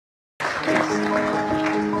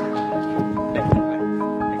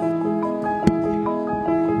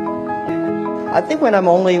I think when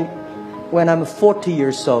I'm 40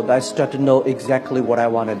 years old, I start to know exactly what I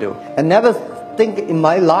want to do. I never think in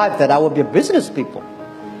my life that I would be a business people.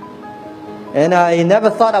 And I never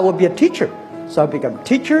thought I would be a teacher. So I become a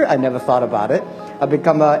teacher, I never thought about it. I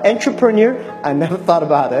become an entrepreneur, I never thought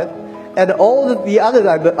about it. And all the others,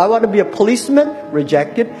 I want to be a policeman,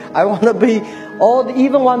 rejected. I want to be,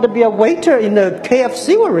 even want to be a waiter in the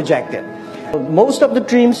KFC, were rejected. Most of the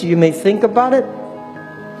dreams, you may think about it,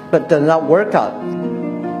 but does not work out.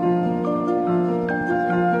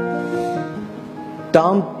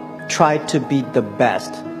 Don't try to be the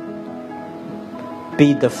best.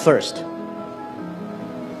 Be the first.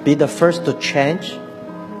 Be the first to change.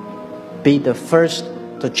 Be the first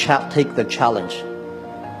to take the challenge.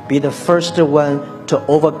 Be the first one to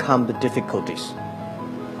overcome the difficulties.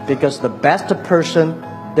 Because the best person,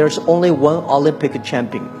 there's only one Olympic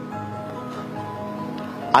champion.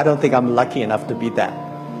 I don't think I'm lucky enough to be that.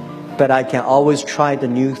 But I can always try the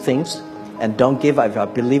new things and don't give up if I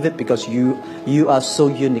believe it, because you are so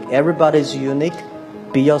unique. Everybody is unique.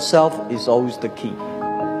 Be yourself is always the key.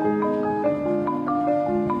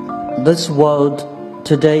 This world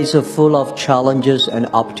today is full of challenges and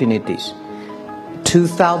opportunities.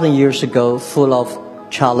 2,000 years ago, full of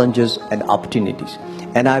challenges and opportunities.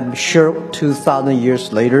 And I'm sure 2,000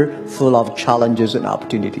 years later, full of challenges and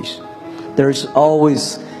opportunities. There's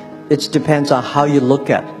always, it depends on how you look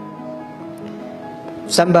at it.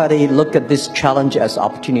 Somebody look at this challenge as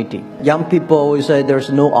opportunity. Young people always say there's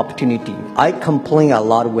no opportunity. I complain a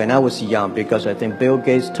lot when I was young because I think Bill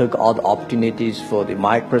Gates took all the opportunities for the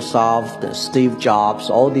Microsoft, the Steve Jobs,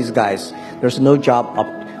 all these guys. There's no job,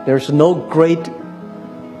 there's no great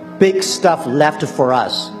big stuff left for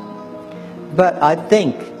us. But I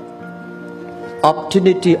think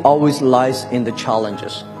opportunity always lies in the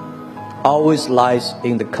challenges, always lies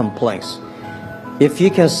in the complaints. If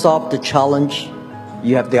you can solve the challenge,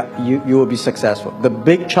 you will be successful. The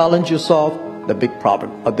big challenge you solve, the big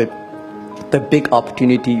problem, or the big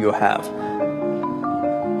opportunity you have.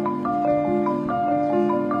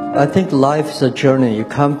 I think life is a journey. You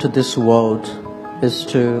come to this world is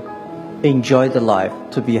to enjoy the life,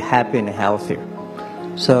 to be happy and healthy.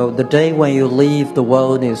 So the day when you leave the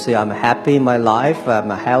world and you say, I'm happy in my life, I'm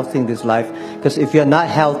healthy in this life, because if you're not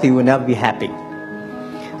healthy, you will never be happy.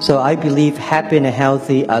 So I believe happy and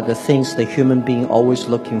healthy are the things the human being always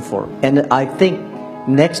looking for. And I think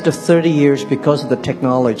next 30 years, because of the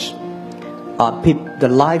technology, the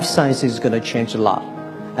life science is going to change a lot.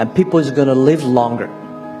 And people is going to live longer.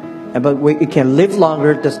 But you can live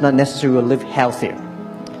longer, does not necessarily live healthier.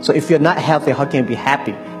 So if you're not healthy, how can you be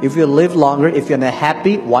happy? If you live longer, if you're not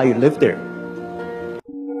happy, why you live there?